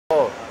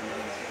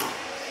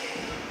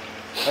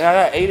And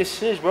I got 8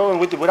 assists, bro. And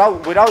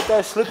without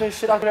that slipping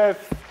shit, I could have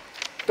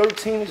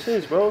 13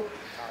 assists, bro.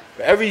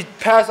 Every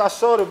pass I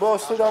saw, the ball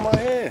slipped out my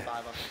hand.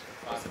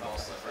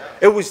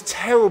 It was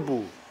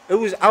terrible. It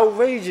was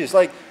outrageous.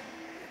 Like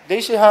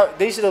they should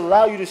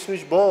allow you to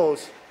switch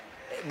balls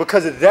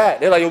because of that.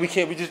 They're like, yo, we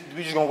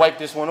just gonna wipe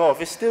this one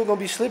off. It's still gonna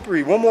be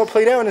slippery. One more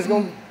play down, it's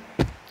gonna.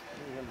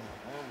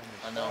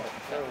 I know.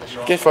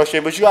 Get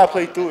frustrated, but you gotta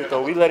play through it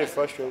though. We let it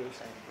frustrate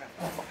us.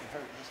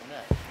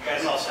 You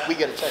guys all set? We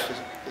get a check.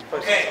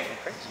 Okay.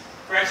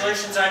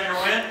 Congratulations on your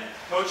win.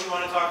 Coach, you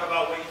want to talk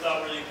about what you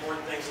thought were the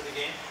important things of the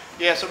game?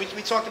 Yeah, so we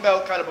talked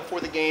about kind of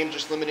before the game,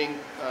 just limiting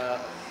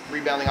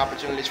rebounding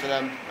opportunities for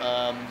them.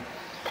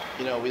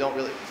 You know, we don't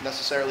really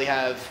necessarily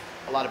have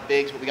a lot of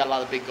bigs, but we got a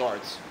lot of big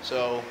guards.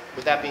 So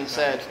with that being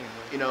said,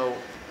 you know,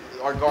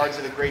 our guards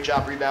did a great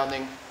job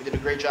rebounding. We did a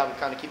great job of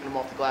kind of keeping them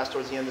off the glass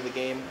towards the end of the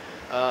game.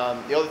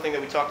 The other thing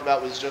that we talked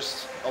about was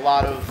just a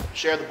lot of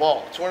share the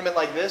ball. A tournament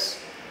like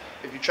this,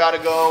 if you try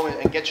to go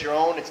and get your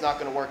own, it's not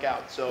going to work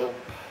out. So,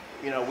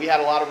 you know, we had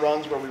a lot of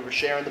runs where we were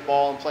sharing the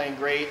ball and playing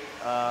great.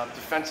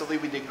 Defensively,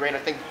 we did great. I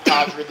think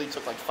Taj Ridley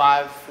took like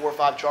 4 or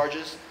 5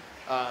 charges.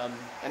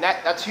 And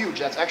that's huge.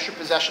 That's extra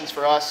possessions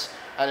for us.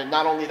 And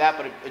not only that,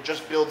 but it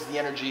just builds the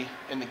energy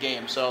in the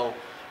game. So,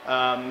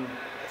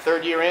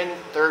 3rd year in,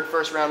 3rd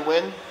first-round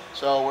win.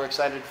 So we're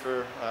excited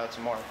for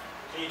tomorrow.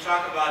 Can you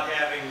talk about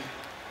having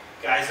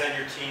guys on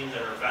your team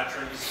that are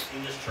veterans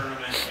in this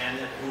tournament and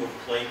who have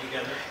played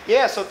together?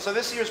 Yeah, so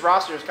this year's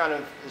roster is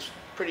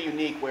pretty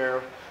unique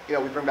where, you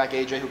know, we bring back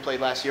AJ, who played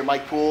last year,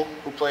 Mike Poole,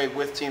 who played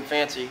with Team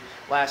Fancy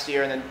last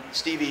year, and then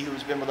Stevie,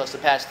 who's been with us the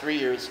past 3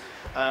 years.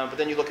 But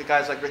then you look at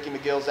guys like Ricky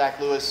McGill, Zach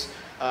Lewis,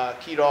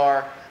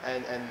 Kedar,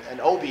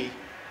 and Obi,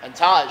 and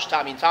Taj.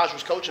 I mean, Taj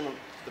was coaching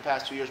the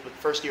past 2 years, but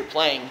first year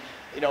playing.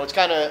 You know, it's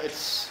kind of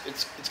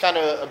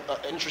an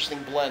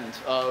interesting blend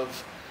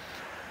of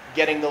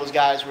getting those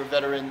guys who are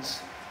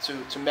veterans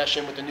to mesh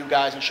in with the new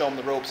guys and show them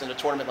the ropes in a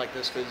tournament like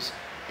this, because,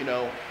 you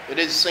know, it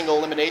is single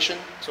elimination.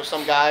 So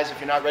some guys, if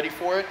you're not ready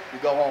for it, you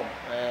go home,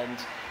 and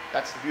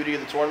that's the beauty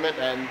of the tournament.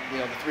 And, you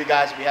know, the 3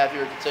 guys that we have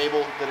here at the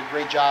table did a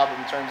great job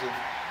in terms of,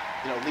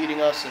 you know, leading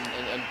us and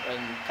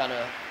kind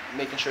of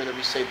making sure that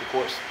we saved the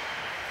course.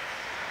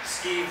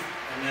 Steve,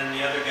 and then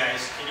the other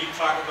guys, can you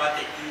talk about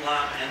the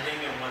Elam ending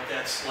and what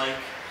that's like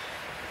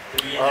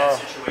to be in that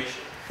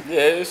situation? Yeah,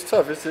 it's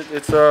tough.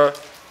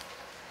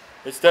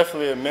 It's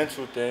definitely a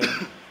mental thing.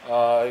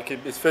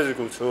 It's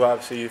physical too.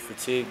 Obviously, you're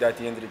fatigued at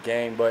the end of the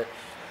game, but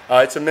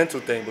it's a mental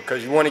thing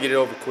because you want to get it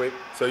over quick.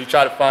 So you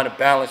try to find a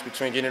balance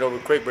between getting it over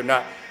quick but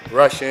not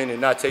rushing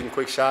and not taking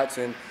quick shots.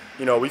 And,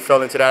 you know, we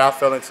fell into that. I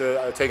fell into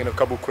taking a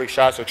couple quick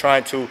shots or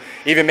trying to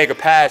even make a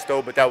pass,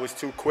 though, but that was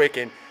too quick.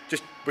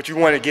 But you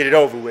want to get it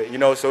over with, you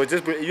know. So it's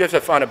just, you have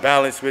to find a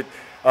balance with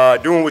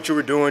doing what you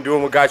were doing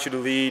what got you the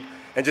lead,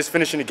 and just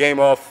finishing the game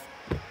off,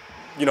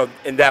 you know,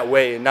 in that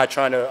way, and not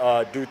trying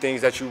to do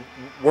things that you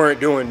weren't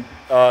doing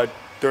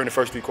during the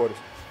first 3 quarters.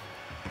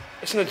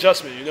 It's an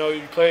adjustment, you know.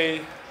 You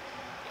play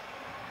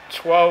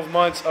 12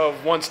 months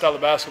of one style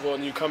of basketball,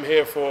 and you come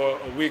here for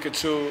a week or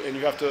 2, and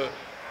you have to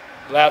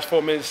last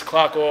 4 minutes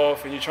clock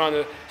off, and you're trying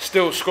to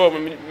still score.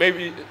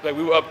 Maybe like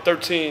we were up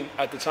 13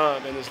 at the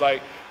time, and it's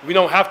like we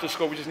don't have to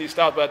score, we just need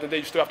stops. But at the end of the day,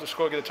 you still have to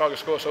score, get a target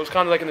score. So it's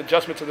kind of like an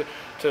adjustment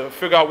to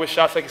figure out which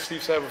shots, like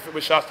Steve said,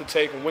 which shots to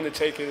take and when to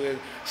take it, and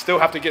still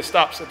have to get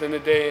stops at the end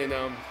of the day, and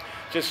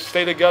just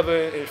stay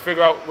together and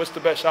figure out what's the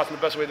best shots and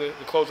the best way to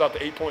close out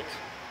the 8 points.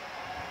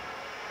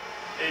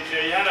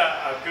 AJ, you had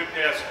a good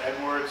pass to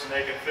Edwards,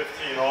 making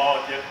 15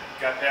 all,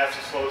 got past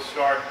a slow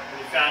start, and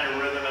you found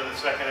your rhythm in the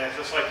second half,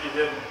 just like you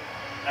did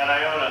at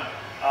Iona.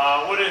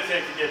 What did it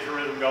take to get your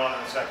rhythm going in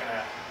the second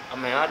half? I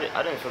mean,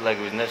 I didn't feel like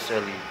it was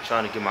necessarily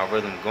trying to get my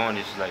rhythm going.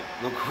 It's just like,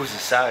 look who's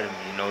inside of me,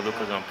 you know, look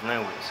who I'm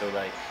playing with. So,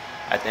 like,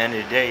 at the end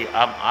of the day,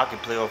 I can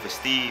play off of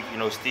Steve. You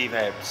know, Steve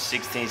had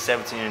 16,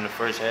 17 in the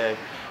first half.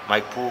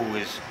 Mike Poole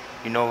is,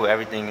 you know,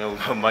 everything. You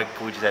know, Mike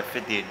Poole just had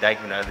 50 at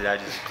Dykeman. I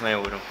just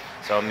playing with him.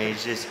 So, I mean,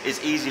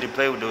 it's easy to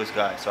play with those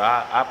guys. So,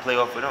 I play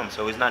off of them.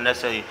 So, it's not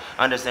necessarily,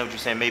 I understand what you're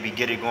saying, maybe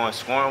get it going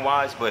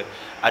scoring-wise, but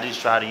I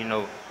just try to, you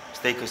know,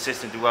 stay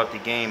consistent throughout the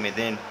game, and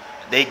then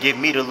they give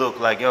me the look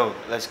like, yo,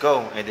 let's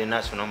go, and then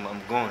that's when I'm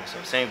going. So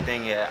same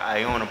thing at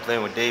Iona,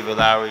 playing with David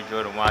Lowry,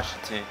 Jordan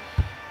Washington.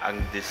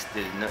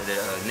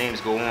 The names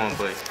go on,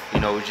 but, you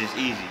know, it's just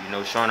easy. You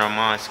know, Sean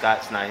Armand,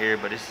 Scott's not here,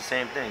 but it's the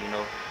same thing, you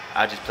know.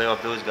 I just play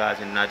off those guys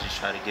and I just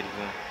try to get it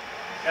going.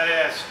 Gotta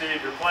ask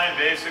Steve, you're playing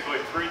basically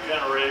 3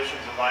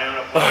 generations of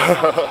Iona players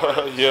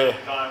at the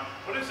same time.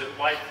 What is it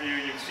like for you?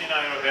 You've seen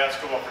Iona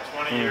basketball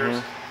for 20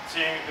 years,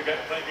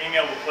 being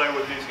able to play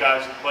with these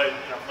guys who played,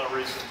 you know, for the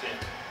recent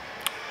teams.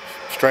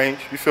 Strange.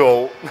 You feel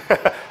old.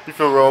 You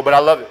feel real, but I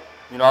love it.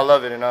 You know, I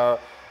love it, and I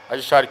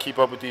just try to keep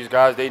up with these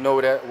guys. They know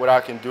what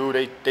I can do.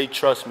 They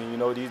trust me. You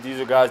know, these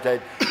are guys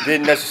that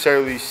didn't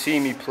necessarily see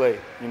me play.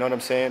 You know what I'm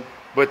saying?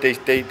 But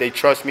they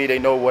trust me. They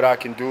know what I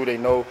can do. They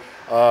know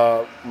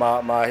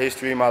my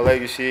history, my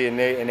legacy, and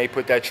they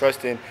put that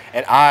trust in.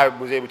 And I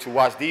was able to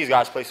watch these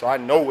guys play, so I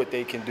know what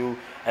they can do.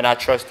 and I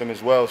trust them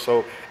as well.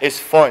 So it's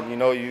fun, you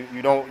know.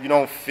 You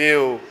don't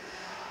feel,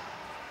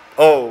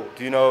 oh,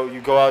 you know,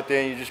 you go out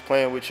there and you're just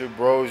playing with your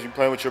bros, you're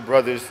playing with your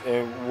brothers,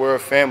 and we're a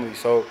family.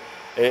 So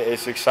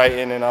it's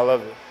exciting, and I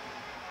love it.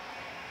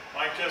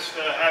 Mike, just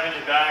having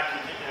you back,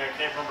 you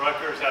came from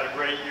Rutgers, had a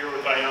great year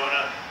with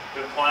Iona,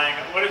 been playing.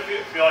 What do you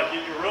feel like you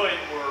really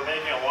were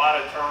making a lot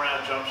of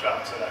turnaround jump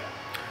shots today?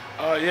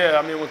 Yeah,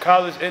 I mean, when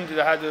college ended,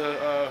 I had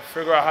to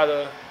figure out how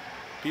to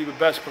be the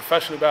best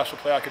professional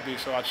basketball player I could be.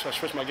 So I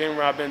switched my game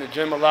around. I've been in the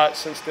gym a lot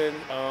since then.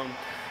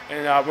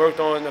 And I worked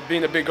on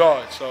being a big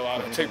guard. So I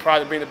take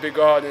pride in being a big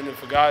guard. And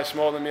for guys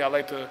smaller than me, I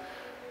like to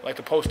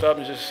post up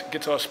and just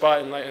get to a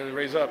spot and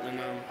raise up. And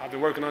I've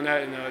been working on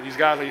that. And these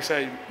guys, like you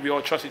said, we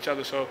all trust each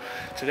other. So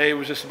today it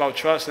was just about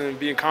trust and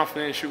being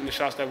confident and shooting the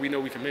shots that we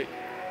know we can make.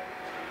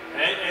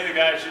 Any of the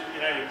guys, you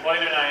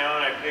played in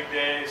Iona at big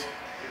days,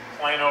 you've been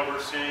playing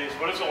overseas.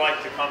 What is it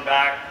like to come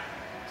back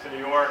to New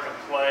York and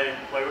play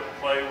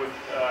with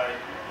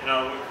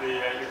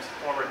your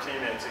former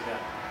teammates again?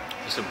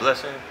 It's a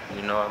blessing,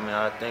 you know. I mean,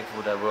 I'm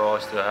thankful that we're all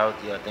still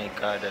healthy. I thank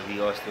God that we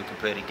all still can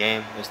play the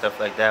game and stuff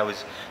like that. I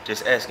was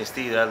just asking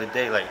Steve the other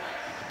day, like,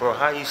 bro,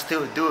 how you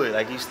still do it?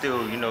 Like, you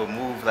still,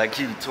 move like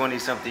you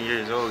 20-something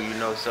years old,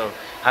 so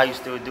how you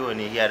still do it?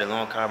 And he had a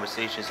long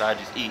conversation, so I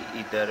just eat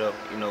that up,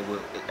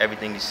 with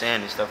everything he's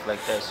saying and stuff like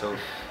that. So,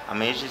 I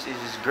mean, it's just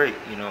great,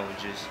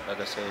 just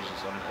like I said,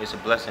 it's a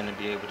blessing to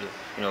be able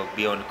to,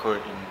 be on the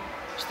court and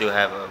still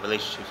have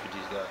relationships with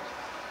these guys.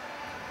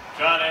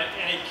 John,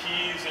 any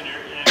keys in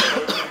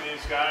coaching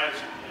these guys?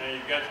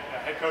 You've got a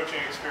head coaching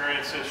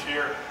experience this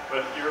year,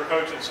 but you were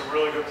coaching some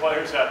really good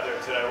players out there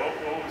today.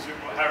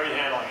 How are you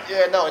handling it?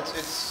 Yeah, no,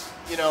 it's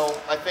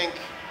I think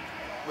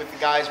with the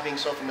guys being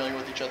so familiar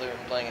with each other and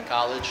playing in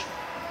college,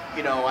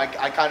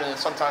 I kind of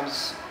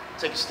sometimes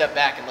take a step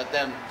back and let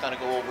them kind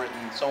of go over it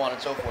and so on and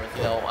so forth.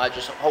 I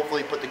just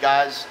hopefully put the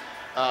guys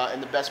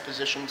in the best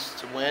positions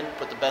to win,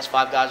 put the best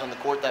 5 guys on the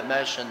court that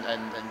mesh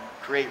and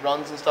create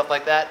runs and stuff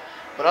like that.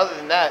 But other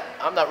than that,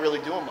 I'm not really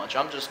doing much.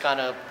 I'm just kind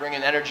of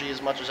bringing energy as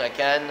much as I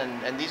can,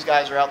 and these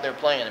guys are out there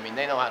playing. I mean,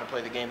 they know how to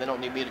play the game. They don't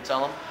need me to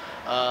tell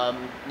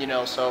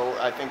them. So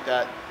I think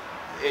that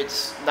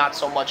it's not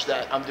so much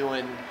that I'm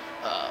doing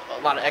a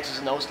lot of X's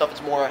and O's stuff.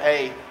 It's more,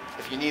 hey,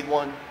 if you need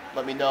one,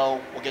 let me know.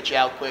 We'll get you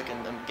out quick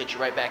and get you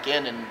right back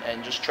in,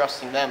 and just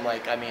trusting them.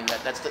 Like, I mean,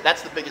 that's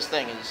the biggest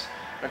thing is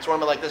in a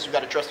tournament like this, you've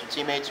got to trust your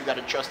teammates. You've got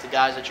to trust the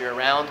guys that you're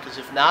around, because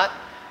if not,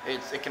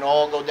 it can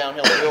all go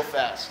downhill real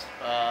fast.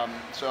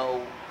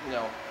 So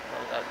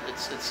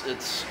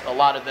it's a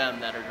lot of them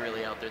that are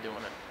really out there doing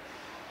it.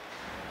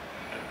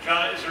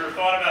 John, is there a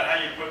thought about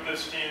how you put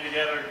this team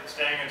together,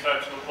 staying in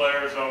touch with the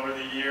players over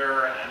the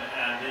year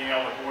and being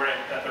able to coordinate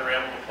that they're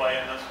able to play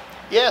in this?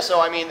 Yeah,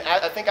 so I mean,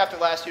 I think after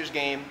last year's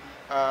game,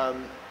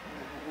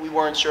 we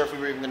weren't sure if we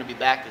were even going to be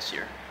back this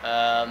year.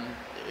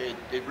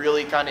 It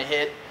really kind of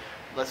hit,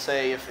 let's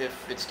say if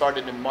it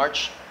started in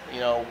March,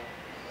 the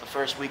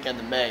first weekend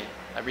of May.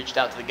 I reached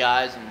out to the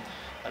guys, and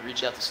I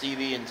reached out to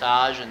Stevie and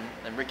Taj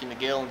and Ricky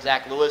McGill and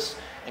Zach Lewis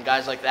and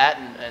guys like that,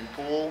 and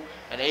Poole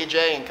and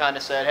AJ, and kind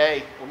of said,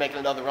 hey, we're making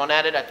another run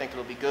at it. I think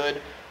it'll be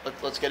good.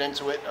 Let's get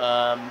into it.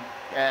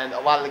 And a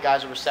lot of the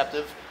guys are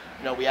receptive.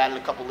 We added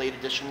a couple late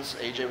additions.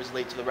 AJ was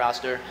late to the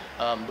roster,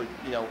 but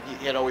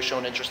he had always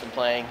shown interest in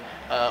playing.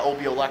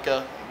 Obi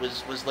Oleka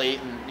was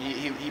late, and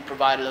he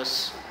provided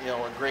us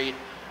a great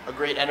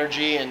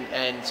energy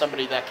and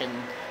somebody that can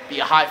be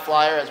a high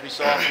flyer, as we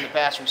saw from the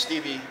pass from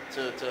Stevie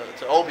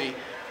to Obi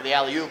for the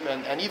alley-oop,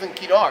 and even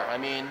Kedar. I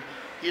mean,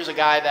 he's a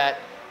guy that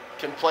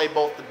can play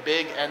both the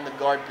big and the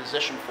guard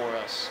position for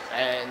us,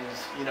 and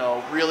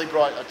really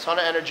brought a ton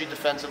of energy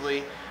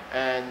defensively,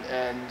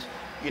 and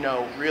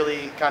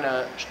really kind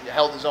of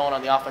held his own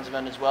on the offensive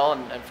end as well.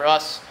 And for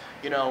us,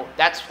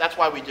 that's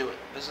why we do it.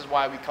 This is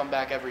why we come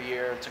back every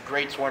year. It's a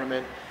great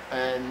tournament.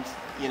 And,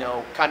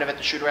 kind of at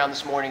the shoot-around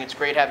this morning, it's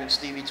great having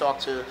Stevie talk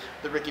to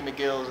the Ricky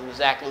McGills and the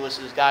Zach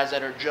Lewises, guys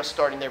that are just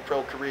starting their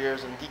pro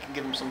careers, and he can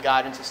give them some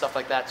guidance and stuff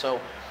like that.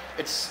 So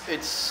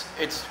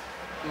it's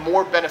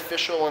more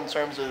beneficial in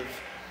terms of,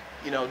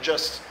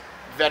 just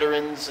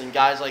veterans and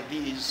guys like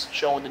these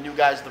showing the new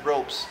guys the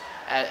ropes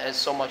as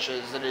so much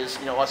as it is,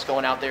 us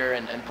going out there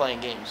and playing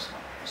games.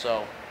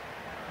 So.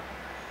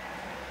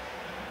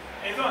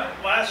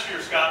 Last year,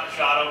 Scott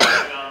Machado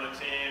was on the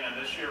team,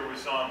 and this year we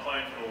saw him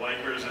playing for the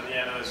Lakers at the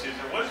end of the season.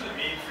 What does it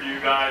mean for you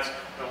guys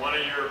that one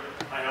of your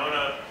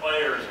Iona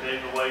players made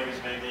the Lakers,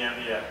 made the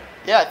NBA?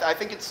 Yeah, I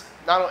think it's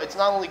not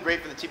only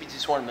great for the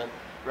TBT tournament,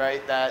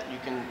 right? That you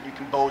can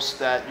boast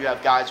that you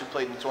have guys who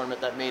played in the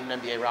tournament that made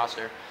an NBA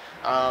roster,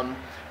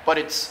 but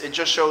it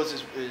just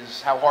shows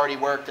is how hard he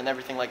worked and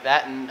everything like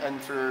that.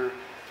 And for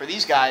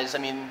these guys, I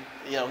mean,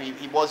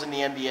 he was in the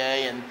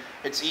NBA, and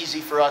it's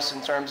easy for us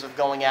in terms of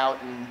going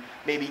out and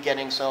maybe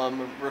getting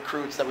some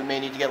recruits that we may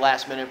need to get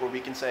last minute, where we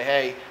can say,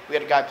 hey, we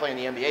had a guy playing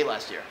the NBA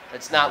last year.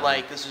 It's not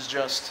like this is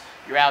just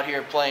you're out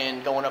here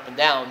playing, going up and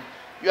down.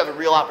 You have a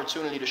real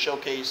opportunity to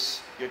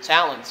showcase your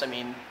talents. I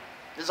mean,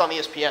 this is on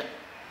ESPN.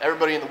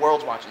 Everybody in the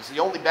world's watching. It's the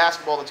only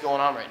basketball that's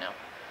going on right now.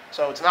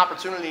 So it's an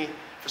opportunity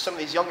for some of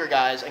these younger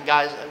guys and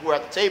guys who are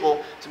at the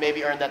table to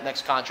maybe earn that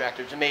next contract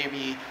or to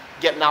maybe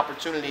get an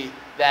opportunity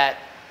that,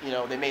 you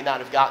know, they may not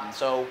have gotten.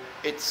 So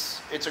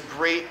it's a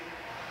great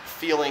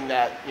feeling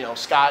that, you know,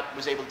 Scott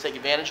was able to take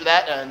advantage of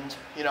that, and,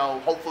 you know,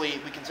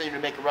 hopefully we continue to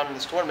make a run in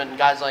this tournament and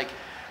guys like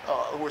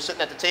who are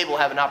sitting at the table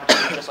have an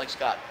opportunity just like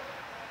Scott.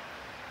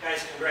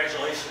 Guys,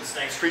 congratulations.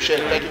 Thanks. Appreciate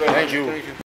it. Thank you very much. Thank you.